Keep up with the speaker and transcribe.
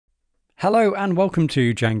Hello and welcome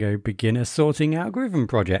to Django Beginner Sorting Algorithm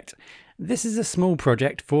Project. This is a small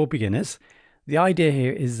project for beginners. The idea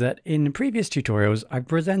here is that in previous tutorials I've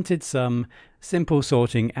presented some simple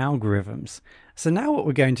sorting algorithms. So now what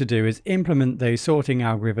we're going to do is implement those sorting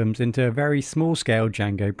algorithms into a very small scale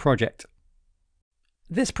Django project.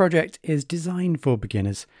 This project is designed for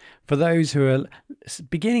beginners, for those who are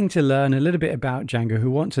beginning to learn a little bit about Django,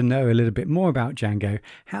 who want to know a little bit more about Django,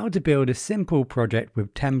 how to build a simple project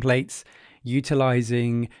with templates,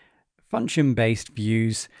 utilizing function-based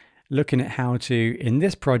views, looking at how to, in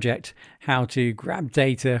this project, how to grab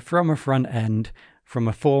data from a front end, from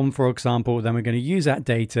a form, for example. Then we're going to use that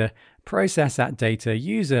data, process that data,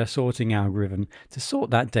 use a sorting algorithm to sort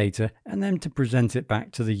that data, and then to present it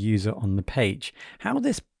back to the user on the page. How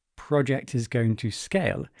this project is going to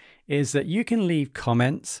scale is that you can leave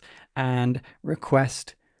comments and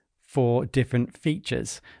request for different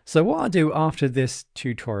features. So what I'll do after this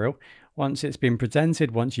tutorial, once it's been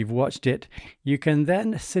presented, once you've watched it, you can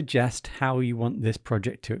then suggest how you want this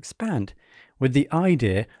project to expand, with the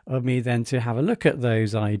idea of me then to have a look at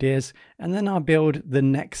those ideas, and then I'll build the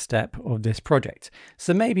next step of this project.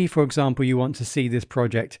 So maybe, for example, you want to see this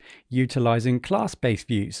project utilizing class-based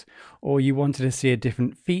views, or you wanted to see a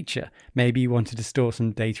different feature. Maybe you wanted to store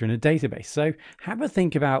some data in a database. So have a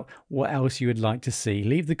think about what else you would like to see.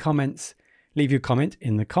 Leave your comment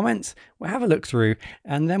in the comments. We'll have a look through,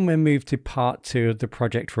 and then we'll move to part 2 of the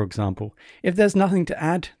project, for example. If there's nothing to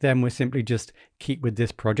add, then we'll simply just keep with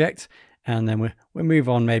this project, and then we'll move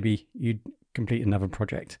on. Maybe you complete another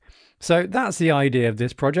project. So that's the idea of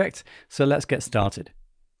this project. So let's get started.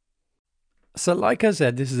 So like I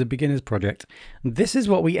said, this is a beginner's project. This is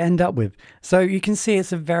what we end up with. So you can see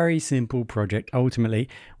it's a very simple project ultimately,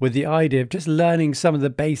 with the idea of just learning some of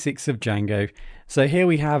the basics of Django. So here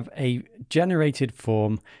we have a generated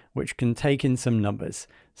form which can take in some numbers.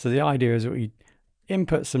 So the idea is that we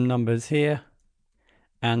input some numbers here,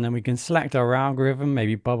 and then we can select our algorithm,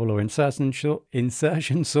 maybe bubble or insertion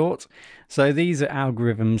sort. So these are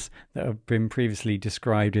algorithms that have been previously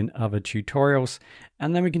described in other tutorials.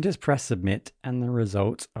 And then we can just press submit, and the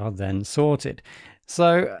results are then sorted.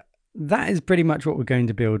 So that is pretty much what we're going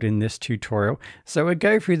to build in this tutorial. So we'll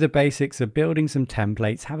go through the basics of building some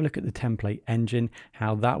templates, have a look at the template engine,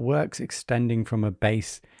 how that works, extending from a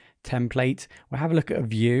base template. We'll have a look at a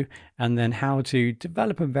view, and then how to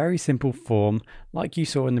develop a very simple form like you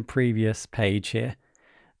saw in the previous page here.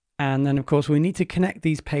 And then of course we need to connect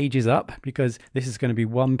these pages up, because this is going to be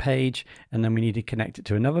one page and then we need to connect it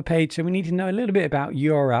to another page. So we need to know a little bit about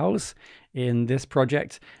URLs in this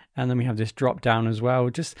project. And then we have this drop down as well,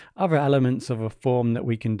 just other elements of a form that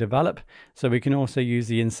we can develop. So we can also use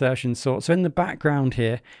the insertion sort. So in the background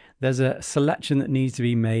here, there's a selection that needs to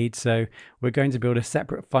be made. So we're going to build a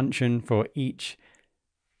separate function for each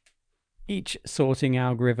sorting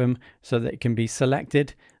algorithm so that it can be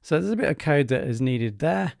selected. So there's a bit of code that is needed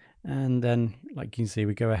there. And then, like you can see,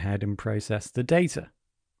 we go ahead and process the data.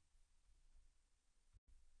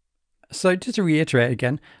 So just to reiterate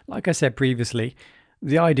again, like I said previously,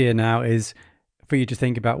 the idea now is for you to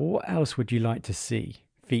think about what else would you like to see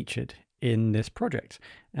featured in this project,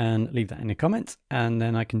 and leave that in the comments, and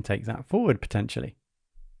then I can take that forward potentially.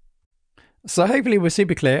 So hopefully we're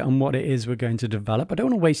super clear on what it is we're going to develop. I don't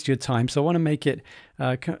want to waste your time, so I want to make it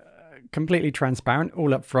completely transparent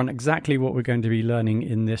all up front, exactly what we're going to be learning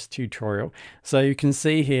in this tutorial. So you can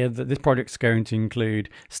see here that this project is going to include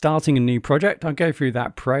starting a new project. I'll go through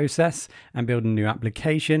that process and build a new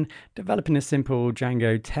application, developing a simple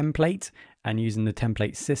Django template and using the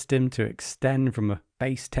template system to extend from a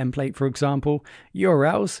base template, for example.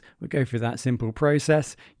 URLs, we'll go through that simple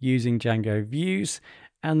process using Django views,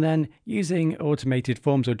 and then using automated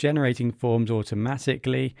forms or generating forms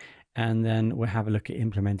automatically. And then we'll have a look at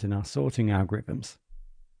implementing our sorting algorithms.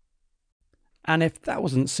 And if that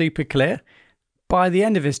wasn't super clear, by the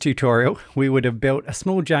end of this tutorial, we would have built a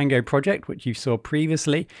small Django project, which you saw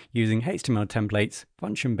previously, using HTML templates,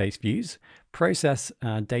 function-based views, process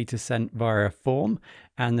data sent via a form,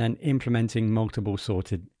 and then implementing multiple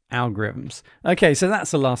sorted algorithms. Okay, so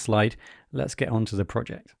that's the last slide. Let's get on to the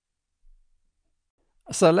project.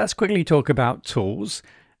 So let's quickly talk about tools.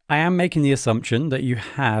 I am making the assumption that you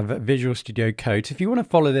have Visual Studio Code. So if you want to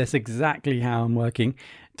follow this exactly how I'm working,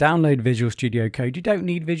 download Visual Studio Code. You don't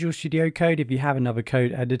need Visual Studio Code. If you have another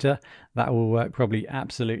code editor, that will work probably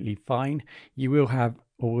absolutely fine. You will have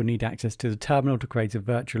or need access to the terminal to create a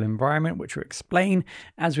virtual environment, which we'll explain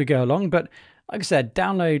as we go along. But Like I said,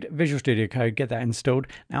 download Visual Studio Code, get that installed.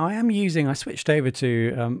 Now I switched over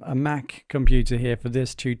to a Mac computer here for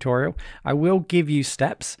this tutorial. I will give you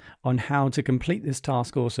steps on how to complete this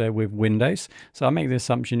task also with Windows. So I'll make the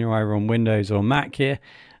assumption you're either on Windows or Mac here.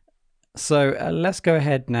 So let's go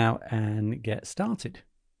ahead now and get started.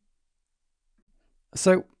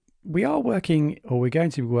 So we are working, or we're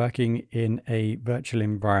going to be working in a virtual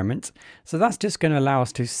environment. So that's just going to allow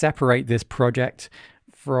us to separate this project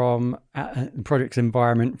from the project's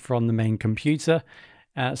environment from the main computer,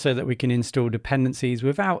 so that we can install dependencies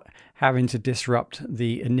without having to disrupt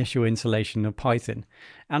the initial installation of Python.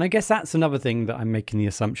 And I guess that's another thing that I'm making the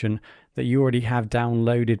assumption that you already have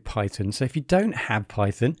downloaded Python. So if you don't have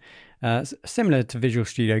Python, similar to Visual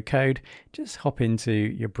Studio Code, just hop into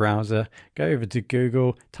your browser, go over to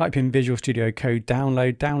Google, type in Visual Studio Code,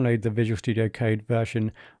 download the Visual Studio Code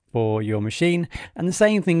version for your machine. And the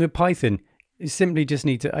same thing with Python. You simply just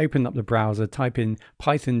need to open up the browser, type in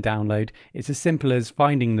Python download. It's as simple as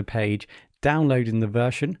finding the page, downloading the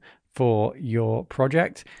version for your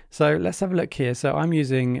project. So let's have a look here. So I'm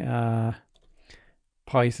using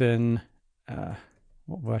Python.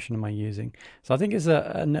 What version am I using? So I think it's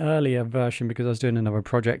an earlier version because I was doing another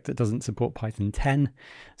project that doesn't support Python 10.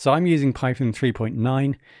 So I'm using Python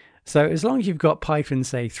 3.9. So as long as you've got Python,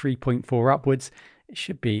 say 3.4 upwards, it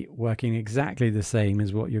should be working exactly the same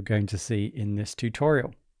as what you're going to see in this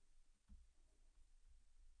tutorial.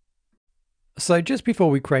 So just before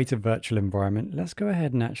we create a virtual environment, let's go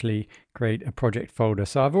ahead and actually create a project folder.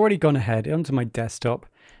 So I've already gone ahead onto my desktop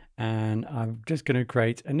and I'm just going to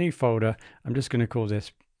create a new folder. I'm just going to call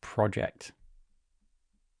this project.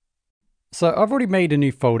 So I've already made a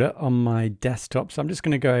new folder on my desktop. So I'm just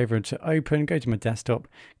going to go over to open, go to my desktop,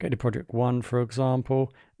 go to project 1, for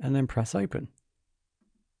example, and then press open.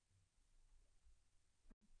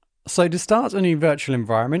 So to start a new virtual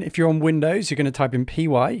environment, if you're on Windows, you're going to type in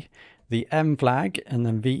py, the M flag, and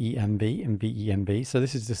then VENV and VENV. So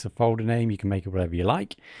this is just a folder name. You can make it whatever you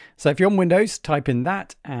like. So if you're on Windows, type in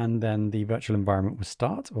that, and then the virtual environment will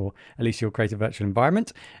start, or at least you'll create a virtual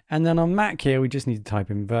environment. And then on Mac here, we just need to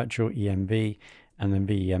type in virtual env, and then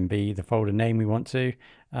VENV, the folder name we want to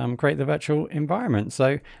create the virtual environment.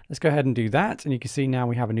 So let's go ahead and do that. And you can see now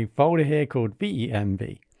we have a new folder here called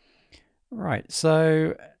VENV. Right,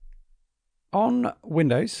 so on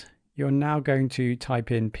Windows, you're now going to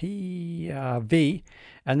type in PV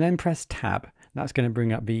and then press tab. That's going to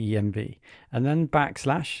bring up VENV and then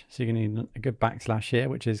backslash. So you're going to need a good backslash here,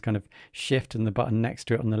 which is kind of shift and the button next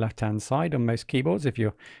to it on the left-hand side on most keyboards, if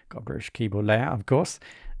you've got a British keyboard layout, of course.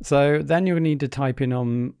 So then you'll need to type in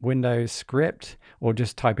on Windows script, or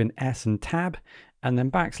just type in S and tab and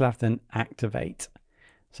then backslash, then activate.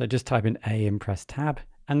 So just type in A and press tab,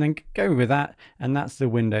 and then go with that, and that's the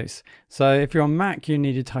Windows. So if you're on Mac, you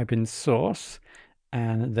need to type in source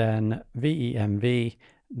and then VENV,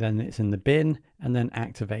 then it's in the bin, and then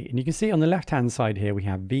activate. And you can see on the left-hand side here, we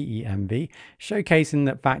have VENV, showcasing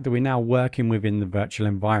the fact that we're now working within the virtual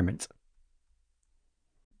environment.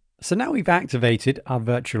 So now we've activated our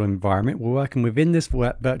virtual environment. We're working within this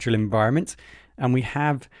virtual environment, and we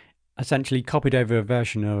have essentially copied over a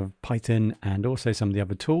version of Python and also some of the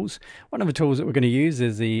other tools. One of the tools that we're going to use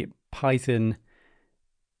is the Python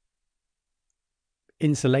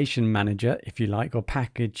installation manager, if you like, or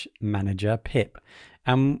package manager, pip.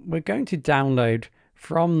 And we're going to download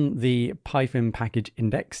from the Python package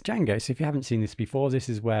index Django. So if you haven't seen this before, this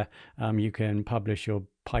is where you can publish your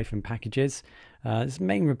Python packages. It's the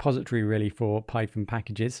main repository really for Python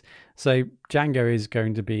packages. So Django is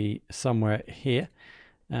going to be somewhere here.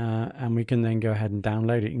 And we can then go ahead and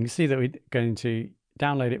download it. You can see that we're going to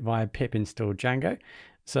download it via pip install Django.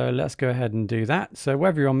 So let's go ahead and do that. So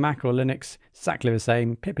whether you're on Mac or Linux, exactly the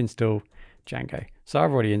same, pip install Django. So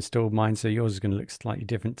I've already installed mine, so yours is going to look slightly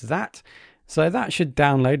different to that. So that should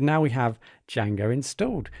download. Now we have Django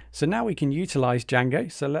installed. So now we can utilize Django.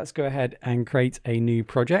 So let's go ahead and create a new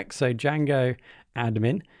project. So Django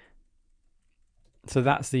admin. So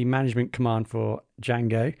that's the management command for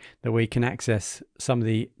Django, that we can access some of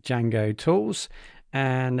the Django tools.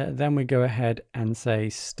 And then we go ahead and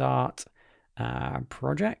say start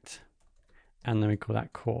project, and then we call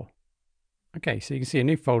that core. Okay, so you can see a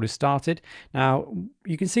new folder started. Now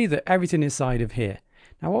you can see that everything is inside of here.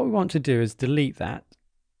 Now what we want to do is delete that.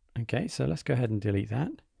 Okay, so let's go ahead and delete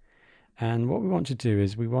that. And what we want to do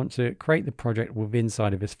is we want to create the project within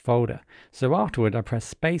inside of this folder. So afterward, I press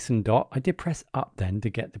space and dot. I did press up then to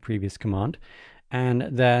get the previous command, and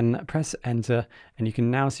then press enter. And you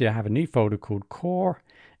can now see I have a new folder called core,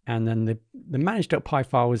 and then the manage.py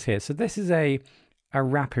file was here. So this is a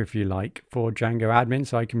wrapper, if you like, for Django admin.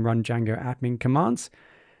 So I can run Django admin commands.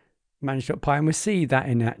 manage.py, and we'll see that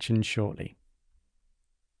in action shortly.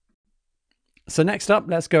 So next up,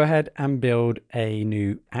 let's go ahead and build a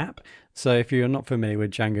new app. So if you're not familiar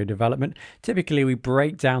with Django development, typically we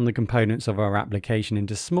break down the components of our application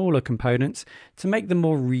into smaller components to make them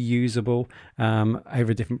more reusable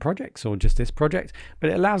over different projects or just this project.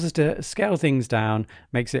 But it allows us to scale things down,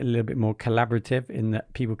 makes it a little bit more collaborative in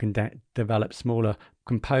that people can develop smaller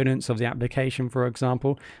components of the application, for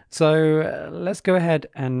example. So let's go ahead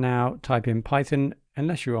and now type in Python,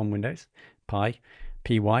 unless you're on Windows, py,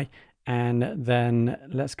 and then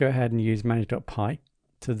let's go ahead and use manage.py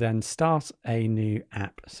to then start a new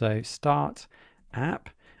app. So start app,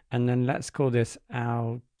 and then let's call this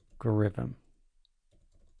algorithm.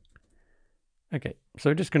 Okay, so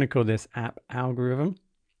we're just going to call this app algorithm.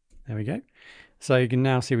 There we go. So you can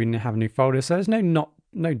now see we have a new folder. So there's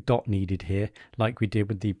no dot needed here like we did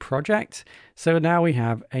with the project. So now we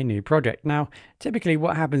have a new project. Now, typically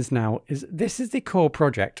what happens now is this is the core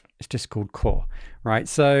project. It's just called core, right?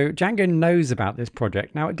 So Django knows about this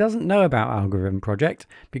project. Now it doesn't know about algorithm project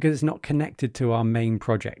because it's not connected to our main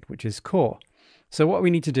project, which is core. So what we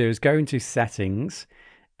need to do is go into settings,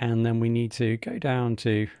 and then we need to go down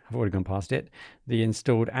to, I've already gone past it, the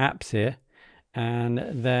installed apps here. And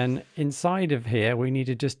then inside of here, we need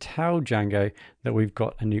to just tell Django that we've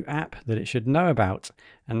got a new app that it should know about,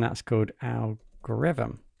 and that's called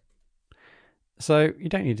algorithm. So you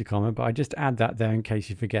don't need to comment, but I just add that there in case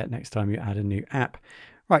you forget next time you add a new app.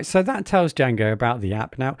 Right, so that tells Django about the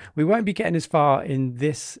app. Now, we won't be getting as far in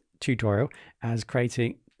this tutorial as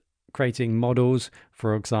creating models,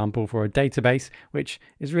 for example, for a database, which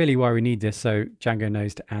is really why we need this, so Django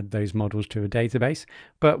knows to add those models to a database.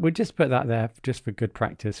 But we'll just put that there just for good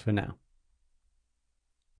practice for now.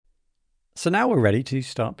 So now we're ready to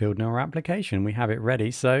start building our application. We have it ready.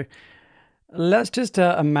 So let's just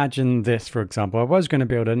imagine this, for example. I was going to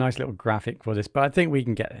build a nice little graphic for this, but I think we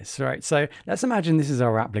can get this. All right, so let's imagine this is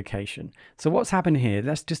our application. So what's happened here?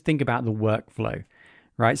 Let's just think about the workflow.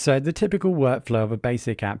 Right, so the typical workflow of a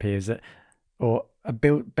basic app here is that, or a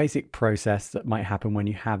basic process that might happen when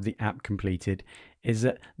you have the app completed, is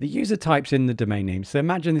that the user types in the domain name. So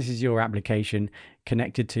imagine this is your application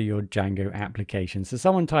connected to your Django application. So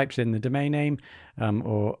someone types in the domain name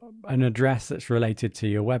or an address that's related to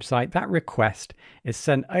your website. That request is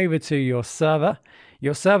sent over to your server.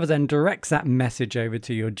 Your server then directs that message over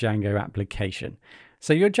to your Django application.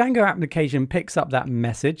 So your Django application picks up that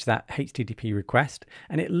message, that HTTP request,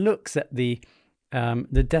 and it looks at the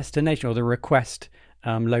destination or the request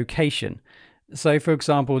location. So for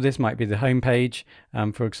example, this might be the home page.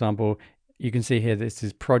 For example, you can see here this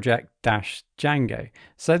is project-Django.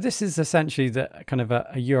 So this is essentially the kind of a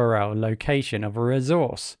URL location of a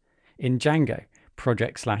resource in Django,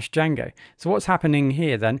 project/Django. So what's happening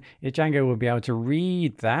here then is Django will be able to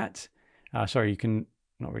read that. Sorry, you can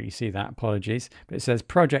not really see that, apologies, but it says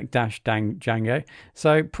project-Django.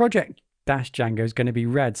 So project-Django is going to be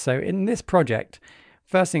read. So in this project,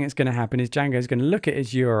 first thing that's going to happen is Django is going to look at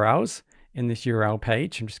its URLs in this URL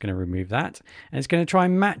page. I'm just going to remove that. And it's going to try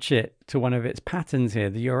and match it to one of its patterns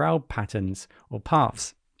here, the URL patterns or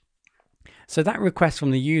paths. So that request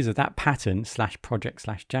from the user, that pattern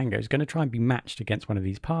 /project/Django is going to try and be matched against one of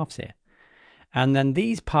these paths here. And then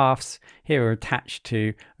these paths here are attached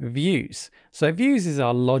to views. So views is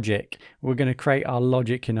our logic. We're going to create our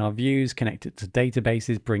logic in our views, connect it to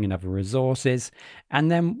databases, bring in other resources. And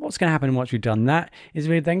then what's going to happen once we've done that is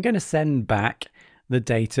we're then going to send back the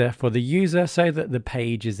data for the user so that the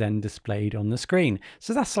page is then displayed on the screen.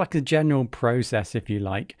 So that's like a general process, if you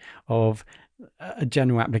like, of a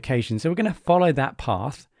general application. So we're going to follow that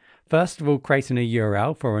path. First of all, creating a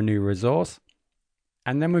URL for a new resource.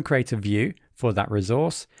 And then we create a view for that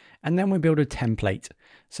resource, and then we build a template.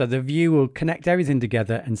 So the view will connect everything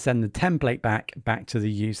together and send the template back to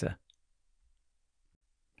the user.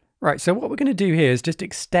 Right, so what we're going to do here is just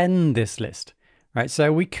extend this list. Right,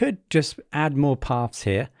 so we could just add more paths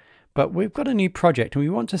here, but we've got a new project and we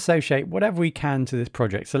want to associate whatever we can to this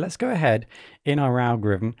project. So let's go ahead in our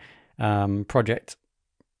algorithm project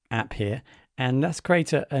app here, and let's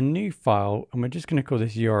create a new file, and we're just going to call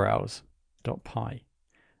this urls.py.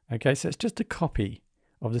 Okay, so it's just a copy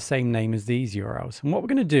of the same name as these URLs. And what we're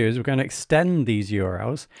going to do is we're going to extend these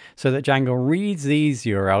URLs so that Django reads these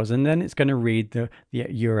URLs, and then it's going to read the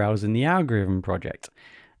URLs in the algorithm project.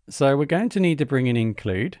 So we're going to need to bring in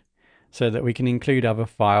include so that we can include other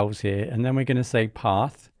files here. And then we're going to say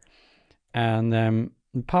path. And then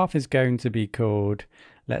the path is going to be called,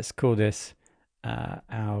 let's call this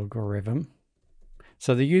algorithm.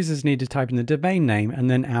 So the users need to type in the domain name and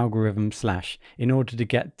then algorithm / in order to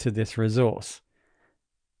get to this resource.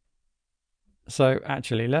 So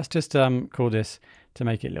actually, let's just call this, to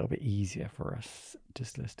make it a little bit easier for us,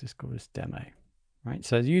 let's just call this demo. Right,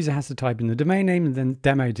 so the user has to type in the domain name and then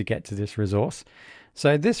demo to get to this resource.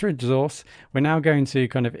 So this resource, we're now going to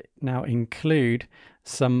kind of now include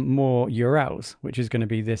some more URLs, which is going to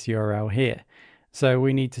be this URL here. So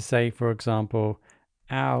we need to say, for example,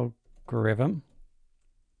 algorithm.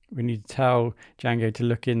 We need to tell Django to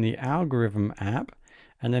look in the algorithm app,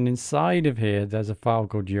 and then inside of here, there's a file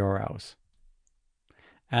called URLs.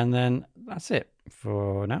 And then that's it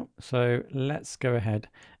for now. So let's go ahead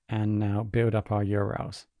and now build up our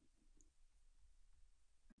URLs.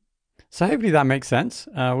 So hopefully that makes sense.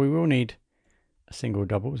 We will need single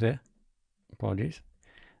doubles here. Apologies.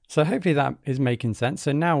 So hopefully that is making sense.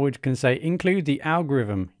 So now we can say include the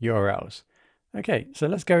algorithm URLs. Okay, so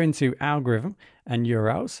let's go into algorithm and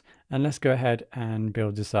URLs, and let's go ahead and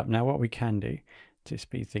build this up. Now what we can do to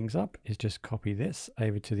speed things up is just copy this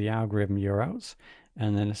over to the algorithm URLs,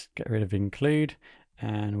 and then let's get rid of include,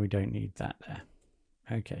 and we don't need that there.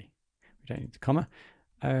 Okay, we don't need the comma.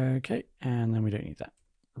 Okay, and then we don't need that.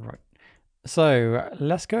 Right. So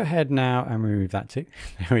let's go ahead now and remove that too.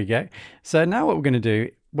 There we go. So now what we're going to do,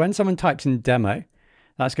 when someone types in demo,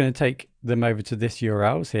 that's going to take them over to this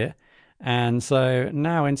URLs here. And so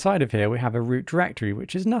now inside of here, we have a root directory,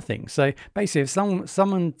 which is nothing. So basically, if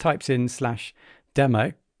someone types in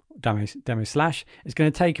 /demo slash, it's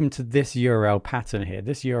going to take them to this URL pattern here.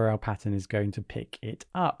 This URL pattern is going to pick it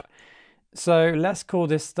up. So let's call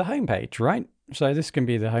this the home page, right? So this can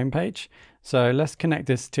be the home page. So let's connect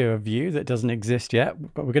this to a view that doesn't exist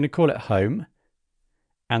yet, but we're going to call it home.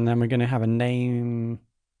 And then we're going to have a name.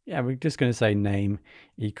 Yeah, we're just going to say name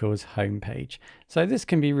equals home page. So this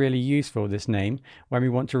can be really useful, this name, when we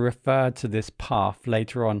want to refer to this path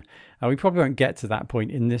later on. We probably won't get to that point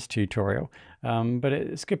in this tutorial, but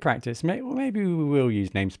it's good practice. Maybe we will use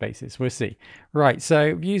namespaces. We'll see. Right,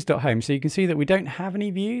 so views.home. So you can see that we don't have any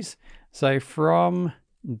views. So from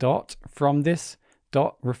this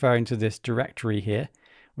dot referring to this directory here,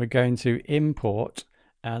 we're going to import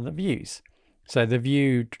the views. So the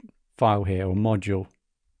view file here, or module.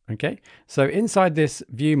 Okay, so inside this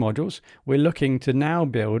view modules, we're looking to now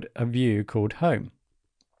build a view called home.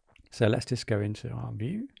 So let's just go into our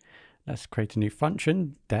view. Let's create a new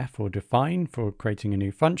function, def or define for creating a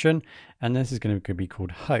new function. And this is going to be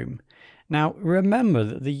called home. Now, remember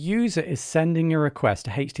that the user is sending a request,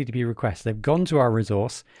 a HTTP request. They've gone to our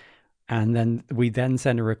resource, and then we then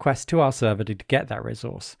send a request to our server to get that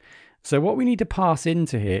resource. So what we need to pass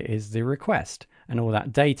into here is the request and all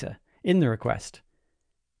that data in the request.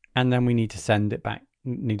 And then we need to send it back,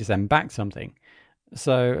 send back something.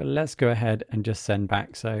 So let's go ahead and just send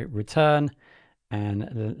back. So return,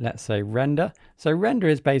 and let's say render. So render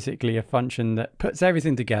is basically a function that puts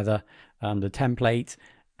everything together, the template,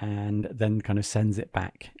 and then kind of sends it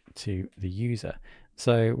back to the user.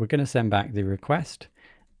 So we're going to send back the request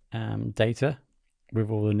data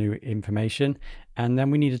with all the new information, and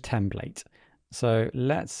then we need a template. So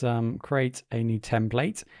let's create a new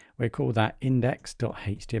template. We'll call that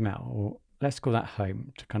index.html, or let's call that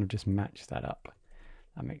home to kind of just match that up.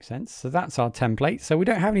 That makes sense. So that's our template. So we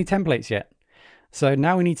don't have any templates yet. So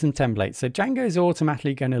now we need some templates. So Django is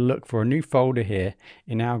automatically going to look for a new folder here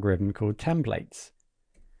in algorithm called templates.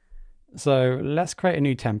 So let's create a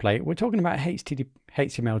new template. We're talking about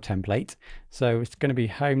HTML template. So it's going to be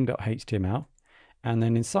home.html. And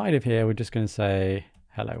then inside of here, we're just going to say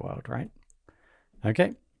hello world, right?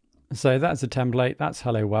 Okay, so that's a template, that's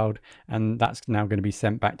hello world, and that's now going to be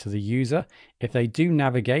sent back to the user if they do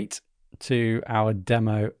navigate to our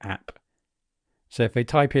demo app. So if they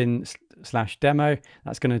type in /demo,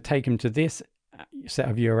 that's going to take them to this set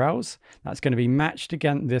of URLs. That's going to be matched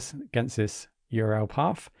against this URL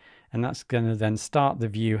path, and that's going to then start the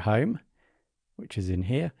view home, which is in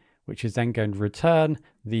here, which is then going to return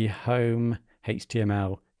the home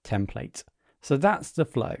HTML template. So that's the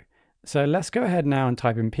flow. So let's go ahead now and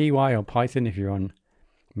type in py or Python if you're on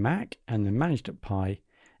Mac, and then manage.py.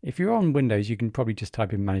 If you're on Windows, you can probably just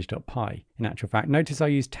type in manage.py. In actual fact, notice I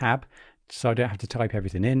use tab so I don't have to type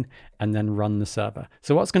everything in, and then run the server.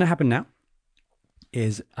 So what's going to happen now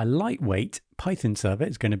is a lightweight Python server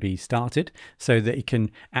is going to be started so that it can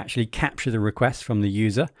actually capture the request from the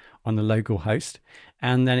user on the local host,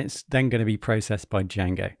 and then it's then going to be processed by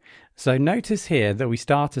Django. So notice here that we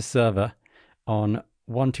start a server on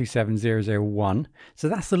 127.0.0.1. So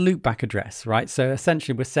that's the loopback address, right? So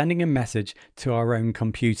essentially we're sending a message to our own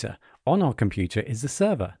computer. On our computer is the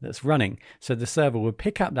server that's running. So the server will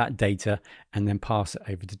pick up that data and then pass it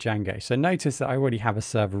over to Django. So notice that I already have a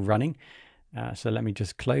server running. So let me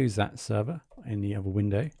just close that server in the other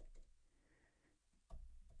window.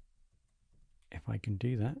 if I can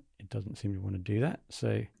do that. It doesn't seem to want to do that.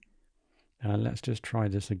 So let's just try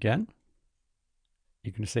this again.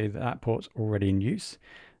 You can see that that port's already in use.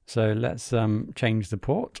 So let's change the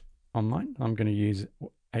port on mine. I'm going to use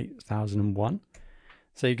 8001.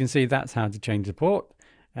 So you can see that's how to change the port.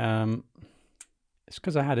 It's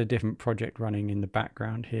because I had a different project running in the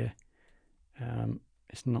background here.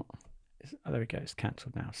 It's not, oh, there we go, it's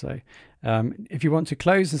cancelled now. So if you want to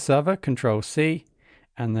close the server, Control C,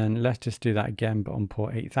 and then let's just do that again, but on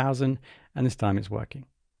port 8000, and this time it's working.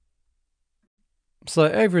 So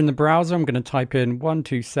over in the browser, I'm going to type in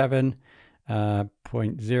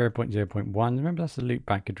 127.0.0.1. Remember, that's the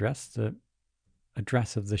loopback address, the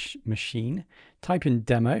address of the machine. Type in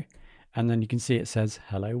demo, and then you can see it says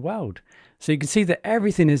hello world. So you can see that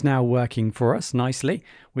everything is now working for us nicely.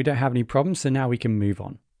 We don't have any problems, so now we can move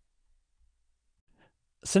on.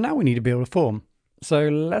 So now we need to build a form. So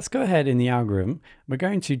let's go ahead in the algorithm. We're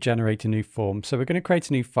going to generate a new form. So we're going to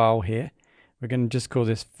create a new file here. We're going to just call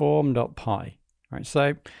this form.py. Right,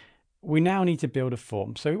 so we now need to build a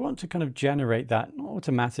form. So we want to kind of generate that, not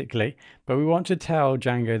automatically, but we want to tell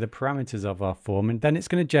Django the parameters of our form, and then it's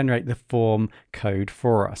going to generate the form code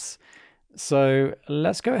for us. So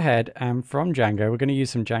let's go ahead, and from Django, we're going to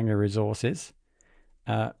use some Django resources.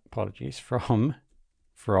 Apologies, from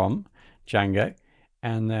Django.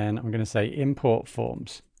 And then I'm going to say import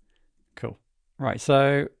forms. Cool. Right,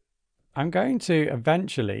 so I'm going to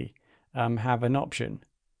eventually have an option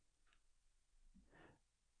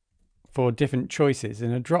for different choices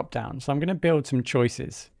in a drop down. So I'm going to build some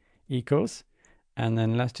choices equals, and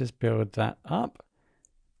then let's just build that up.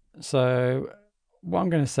 So what I'm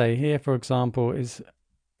going to say here, for example, is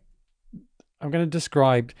I'm going to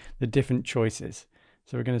describe the different choices.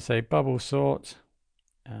 So we're going to say bubble sort.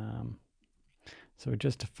 So we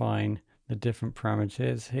just define the different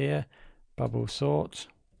parameters here, bubble sort.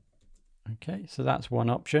 Okay, so that's one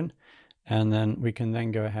option. And then we can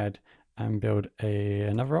then go ahead and build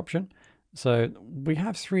another option. So we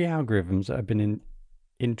have 3 algorithms that have been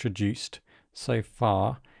introduced so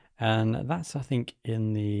far, and that's, I think,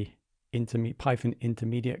 in the Python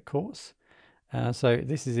intermediate course. So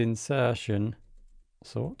this is insertion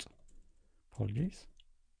sort. Apologies.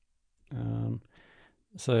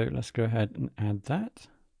 So let's go ahead and add that.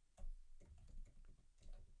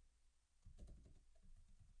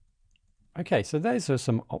 Okay, so those are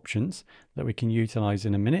some options that we can utilize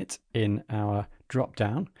in a minute in our drop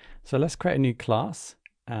down. So let's create a new class.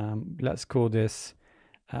 Let's call this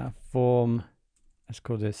form. Let's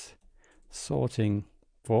call this sorting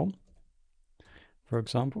form, for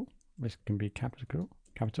example. This can be capital.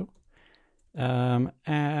 And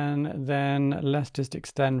then let's just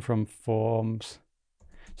extend from forms.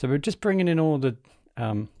 So we're just bringing in all the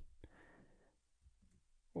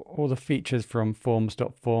features from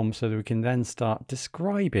forms.form so that we can then start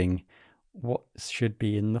describing what should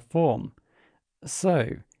be in the form.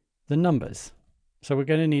 So the numbers. So we're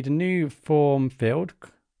going to need a new form field,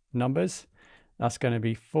 numbers. That's going to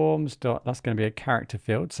be that's going to be a character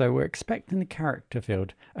field. So we're expecting the character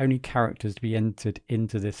field, only characters, to be entered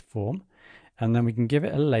into this form. And then we can give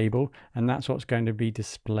it a label, and that's what's going to be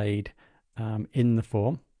displayed in the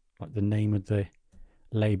form, like the name of the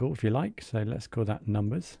label, if you like. So let's call that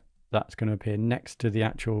numbers. That's going to appear next to the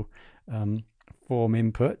actual form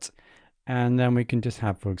input. And then we can just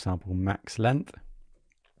have, for example, max length.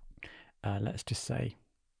 Let's just say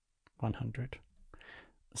 100.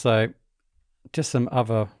 So just some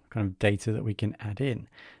other kind of data that we can add in.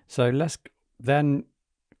 So let's then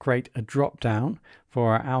create a drop down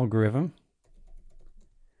for our algorithm.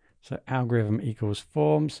 So algorithm equals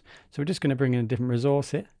forms. So we're just going to bring in a different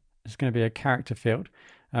resource here. It's going to be a character field,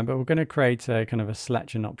 but we're going to create a kind of a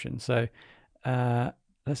selection option. So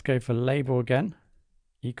let's go for label again,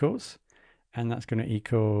 equals, and that's going to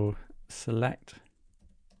equal select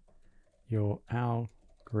your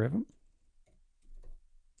algorithm.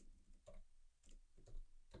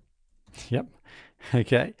 Yep.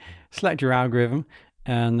 Okay. Select your algorithm,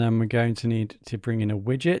 and then we're going to need to bring in a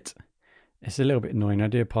widget. It's a little bit annoying. I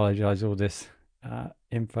do apologize, all this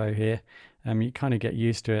info here. You kind of get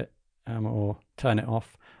used to it or turn it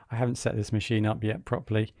off. I haven't set this machine up yet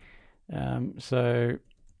properly. So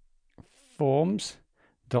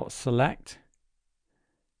forms.select,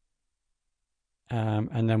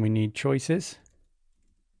 and then we need choices.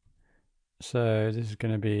 So this is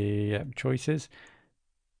going to be choices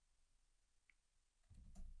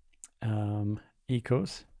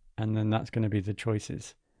equals, and then that's going to be the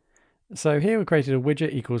choices. So here we created a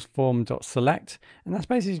widget equals form.select, and that's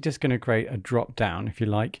basically just going to create a drop down, if you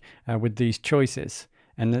like, with these choices,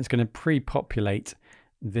 and then it's going to pre-populate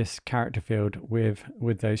this character field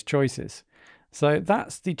with those choices. So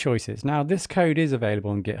that's the choices. Now this code is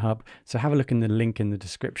available on GitHub, so have a look in the link in the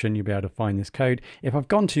description. You'll be able to find this code. If I've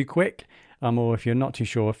gone too quick, or if you're not too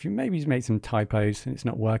sure, if you maybe made some typos and it's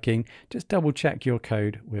not working, just double check your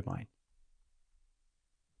code with mine.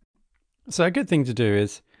 So a good thing to do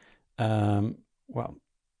is, well,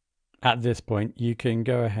 at this point, you can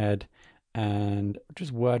go ahead and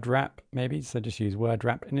just word wrap maybe. So just use word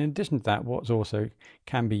wrap. And in addition to that, what's also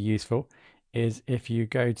can be useful is if you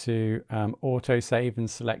go to auto save and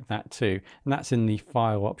select that too. And that's in the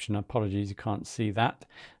file option. Apologies, you can't see that.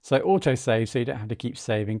 So auto save, so you don't have to keep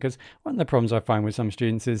saving, because one of the problems I find with some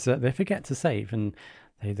students is that they forget to save and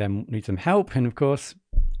they then need some help. And of course,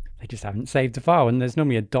 they just haven't saved the file. And there's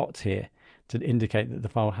normally a dot here to indicate that the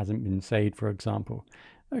file hasn't been saved, for example.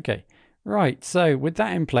 Okay, right, so with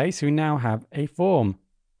that in place, we now have a form.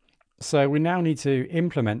 So we now need to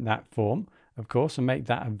implement that form, of course, and make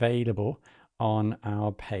that available on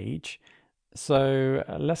our page. So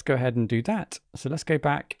let's go ahead and do that. So let's go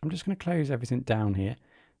back. I'm just going to close everything down here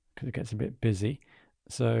because it gets a bit busy.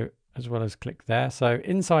 So as well as click there. So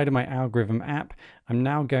inside of my algorithm app, I'm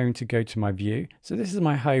now going to go to my view. So this is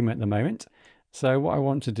my home at the moment. So what I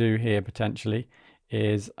want to do here potentially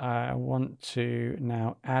is I want to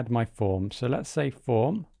now add my form. So let's say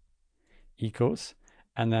form equals,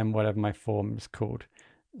 and then whatever my form is called.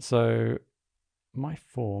 So my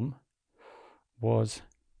form was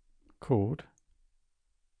called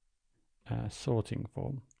sorting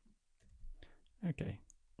form. Okay,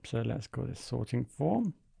 so let's call this sorting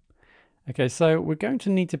form. Okay, so we're going to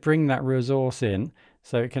need to bring that resource in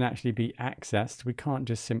so it can actually be accessed. We can't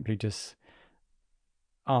just simply just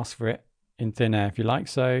ask for it in thin air, if you like.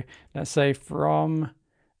 So let's say from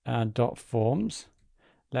dot forms,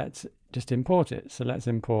 let's just import it. So let's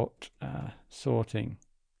import sorting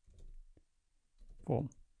form.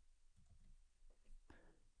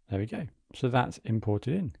 There we go. So that's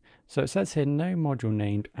imported in. So it says here no module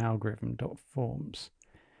named algorithm.forms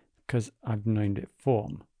because I've named it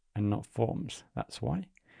form and not forms. That's why.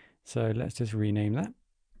 So let's just rename that.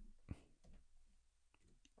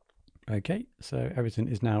 Okay, so everything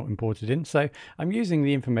is now imported in. So I'm using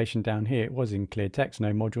the information down here. It was in clear text,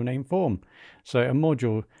 no module name form. So a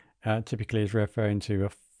module typically is referring to a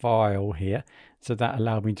file here. So that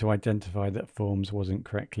allowed me to identify that forms wasn't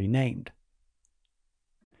correctly named.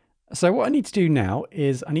 So what I need to do now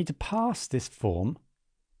is I need to pass this form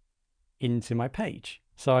into my page.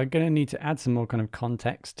 So I'm going to need to add some more kind of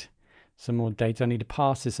context, some more data. I need to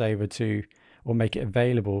pass this over to, or make it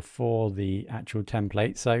available for the actual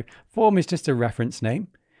template. So form is just a reference name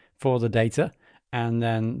for the data, and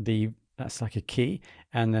then that's like a key,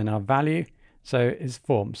 and then our value, so is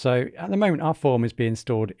form. So at the moment our form is being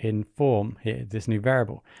stored in form here, this new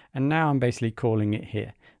variable, and now I'm basically calling it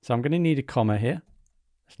here. So I'm going to need a comma here.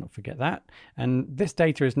 Let's not forget that. And this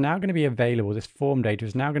data is now going to be available, this form data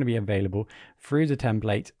is now going to be available through the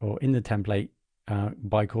template or in the template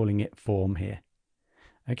by calling it form here.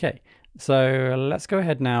 Okay, so let's go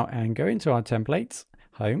ahead now and go into our templates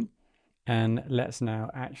home, and let's now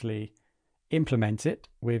actually implement it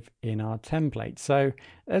within our template. So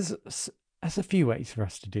there's a few ways for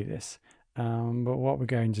us to do this, but what we're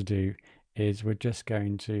going to do is we're just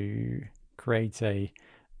going to create a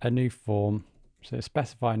new form. So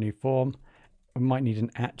specify a new form. We might need an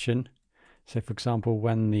action. So for example,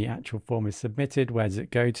 when the actual form is submitted, where does it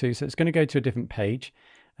go to? So it's going to go to a different page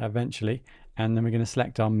eventually. And then we're going to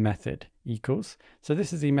select our method equals. So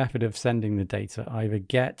this is the method of sending the data, either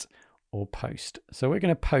get or post. So we're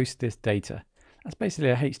going to post this data. That's basically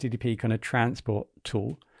a HTTP kind of transport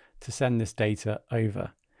tool to send this data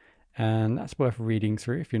over. And that's worth reading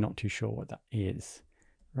through if you're not too sure what that is.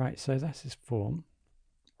 Right, so that's this form.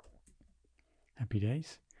 Happy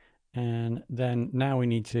days. And then now we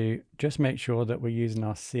need to just make sure that we're using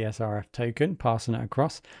our CSRF token, passing it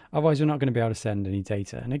across. Otherwise, we're not going to be able to send any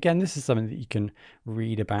data. And again, this is something that you can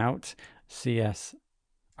read about, CSRF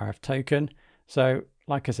token. So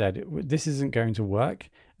like I said, this isn't going to work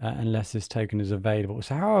unless this token is available.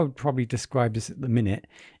 So how I would probably describe this at the minute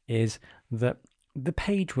is that the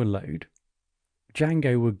page will load,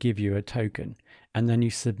 Django will give you a token, and then you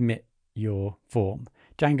submit your form.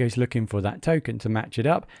 Django's looking for that token to match it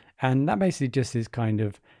up, and that basically just is kind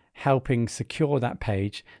of helping secure that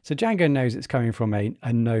page. So Django knows it's coming from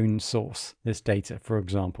a known source, this data, for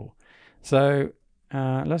example. So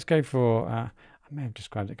let's go for, I may have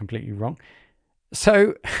described it completely wrong.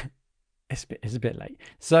 So it's a bit late.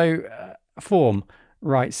 So form,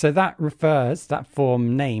 right, so that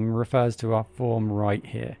form name refers to our form right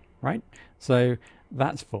here, right? So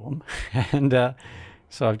that's form, and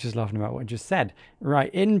so I'm just laughing about what I just said. Right,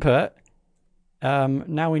 input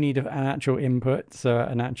Now we need an actual input, so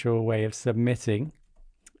an actual way of submitting.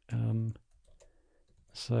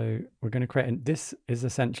 So we're going to create, this is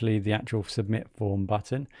essentially the actual submit form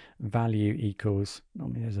button. Value equals,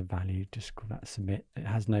 normally there's a value, just call that submit. It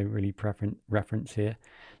has no really reference here.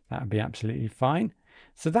 That would be absolutely fine.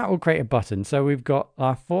 So that will create a button. So we've got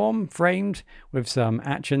our form framed with some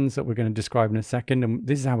actions that we're going to describe in a second. And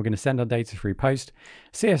this is how we're going to send our data through post.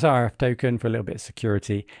 CSRF token for a little bit of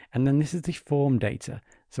security. And then this is the form data.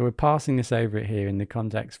 So we're passing this over here in the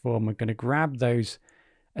context form. We're going to grab those.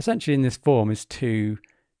 Essentially in this form is two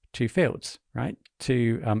fields, right?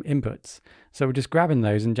 Two inputs. So we're just grabbing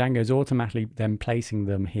those and Django's automatically then placing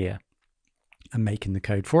them here and making the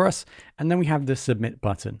code for us. And then we have the submit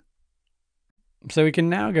button. So we can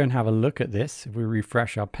now go and have a look at this. If we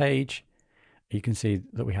refresh our page, you can see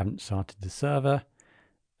that we haven't started the server.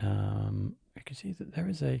 You can see that there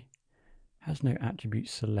is has no attribute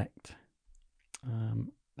select.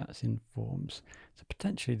 That's in forms. So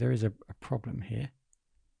potentially there is a problem here.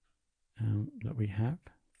 That we have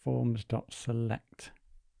forms.select.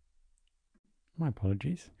 My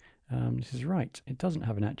apologies. This is right. It doesn't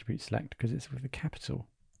have an attribute select because it's with a capital.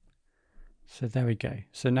 So there we go.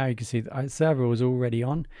 So now you can see that our server was already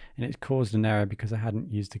on and it's caused an error because I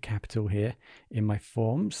hadn't used the capital here in my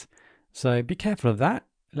forms. So be careful of that.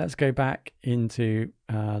 Let's go back into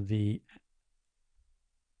the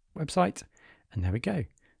website and there we go.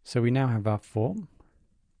 So we now have our form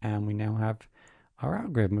and we now have our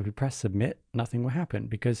algorithm. If we press submit, nothing will happen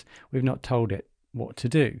because we've not told it what to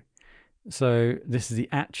do. So this is the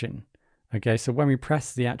action. Okay, so when we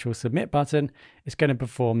press the actual submit button, it's going to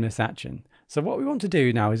perform this action. So what we want to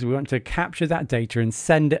do now is we want to capture that data and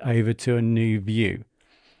send it over to a new view.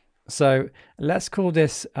 So let's call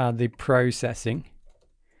this the processing.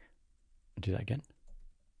 Do that again.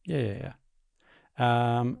 Yeah.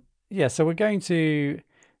 Yeah, so we're going to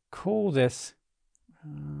call this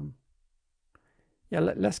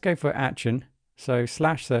let's go for action. So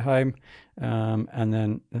slash the home, and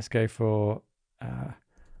then let's go for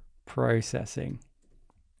processing.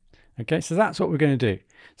 Okay, so that's what we're going to do.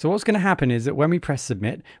 So what's going to happen is that when we press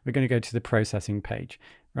submit, we're going to go to the processing page.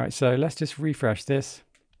 Right, so let's just refresh this.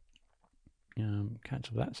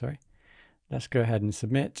 Cancel that, sorry. Let's go ahead and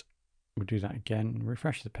submit. We'll do that again,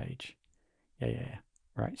 refresh the page. Yeah.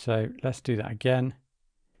 Right, so let's do that again.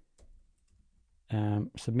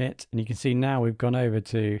 Submit, and you can see now we've gone over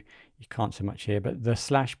to, you can't so much here, but the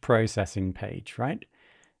slash processing page, right?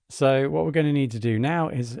 So what we're going to need to do now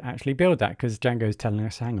is actually build that because Django is telling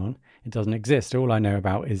us, hang on, it doesn't exist. All I know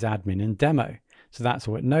about is admin and demo. So that's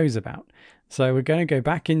what it knows about. So we're going to go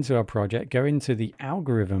back into our project, go into the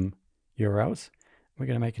algorithm URLs. We're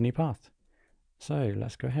going to make a new path. So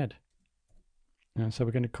let's go ahead. And so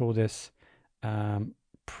we're going to call this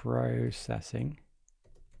processing,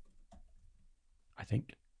 I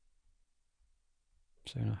think.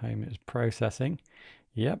 So in our home is processing.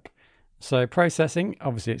 Yep. So processing,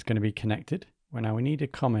 obviously it's going to be connected. Well, now we need a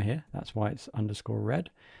comma here. That's why it's _red.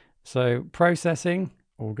 So processing,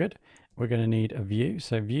 all good. We're going to need a view.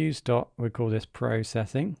 So views dot, we'll call this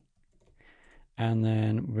processing. And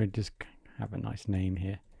then we'll just have a nice name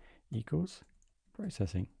here. Equals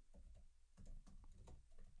processing.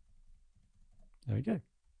 There we go.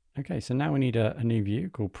 Okay, so now we need a new view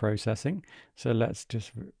called processing. So let's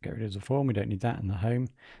just get rid of the form. We don't need that in the home.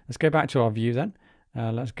 Let's go back to our view then.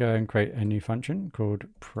 Let's go and create a new function called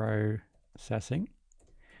processing.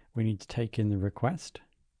 We need to take in the request.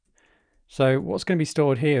 So what's going to be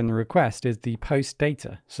stored here in the request is the post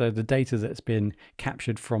data. So the data that's been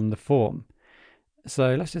captured from the form.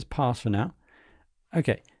 So let's just pass for now.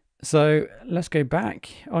 Okay, so let's go back.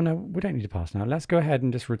 Oh no, we don't need to pass now. Let's go ahead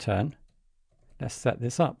and just return. Let's set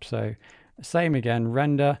this up. So same again,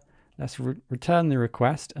 render. Let's return the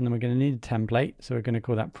request, and then we're going to need a template. So we're going to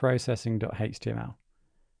call that processing.html.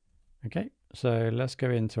 Okay, so let's go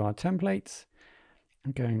into our templates.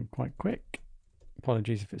 I'm going quite quick.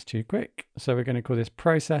 Apologies if it's too quick. So we're going to call this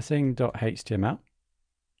processing.html.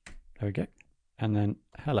 There we go. And then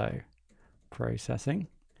hello processing.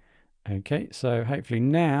 Okay, so hopefully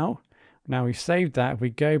now we've saved that. If we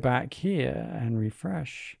go back here and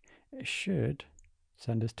refresh, it should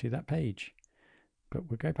send us to that page. But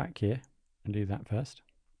we'll go back here and do that first.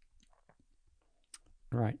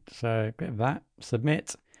 Right, so a bit of that,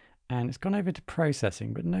 submit, and it's gone over to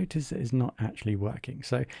processing, but notice it is not actually working.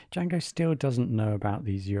 So Django still doesn't know about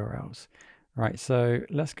these URLs. Right, so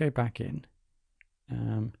let's go back in.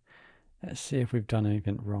 Let's see if we've done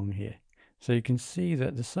anything wrong here. So you can see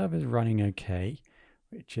that the server's running okay,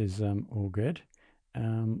 which is all good.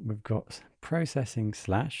 We've got processing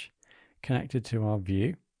slash connected to our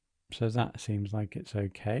view. So that seems like it's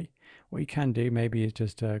okay. What you can do maybe is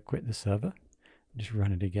just quit the server, just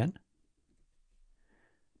run it again.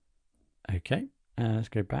 Okay, let's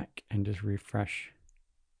go back and just refresh.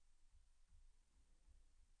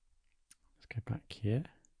 Let's go back here.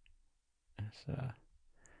 Let's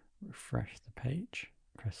refresh the page,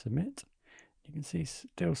 press submit. You can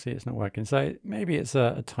still see it's not working. So maybe it's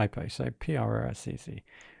a typo. So PROSCC.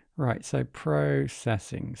 Right, so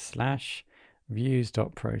processing /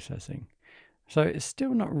 views.processing. So it's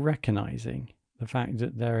still not recognizing the fact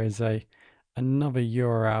that there is another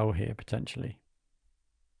URL here potentially.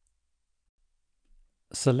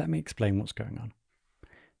 So let me explain what's going on.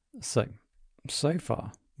 So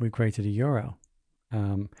far we've created a URL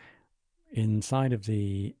inside of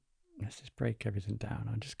the, let's just break everything down.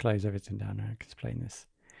 I'll just close everything down and I can explain this.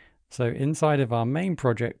 So inside of our main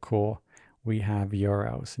project core, we have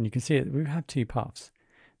URLs, and you can see it, we have two paths.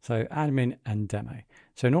 So admin and demo.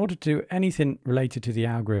 So in order to do anything related to the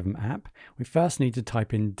algorithm app, we first need to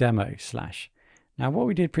type in demo /. Now what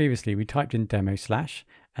we did previously, we typed in demo /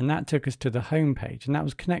 and that took us to the home page, and that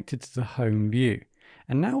was connected to the home view.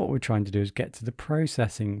 And now what we're trying to do is get to the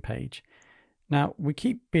processing page. Now we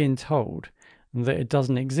keep being told that it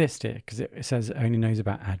doesn't exist here because it says it only knows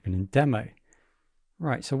about admin and demo.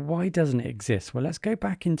 Right, so why doesn't it exist? Well, let's go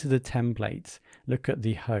back into the templates, look at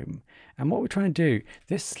the home. And what we're trying to do,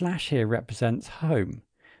 this / here represents home.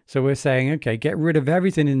 So we're saying, okay, get rid of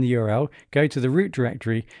everything in the URL, go to the root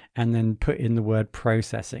directory, and then put in the word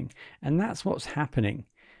processing. And that's what's happening.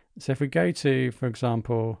 So if we go to, for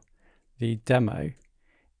example, the demo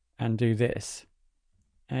and do this,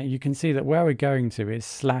 you can see that where we're going to is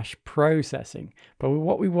 /processing. But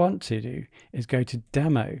what we want to do is go to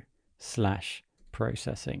demo /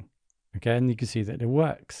 processing. Okay, and you can see that it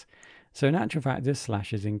works. So in actual fact, this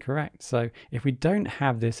 / is incorrect. So if we don't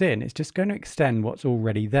have this in, it's just going to extend what's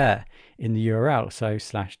already there in the URL, so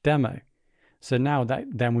 /demo. So now that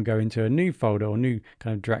then we'll go into a new folder or new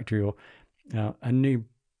kind of directory or a new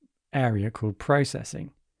area called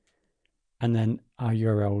processing. And then our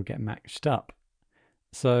URL will get matched up.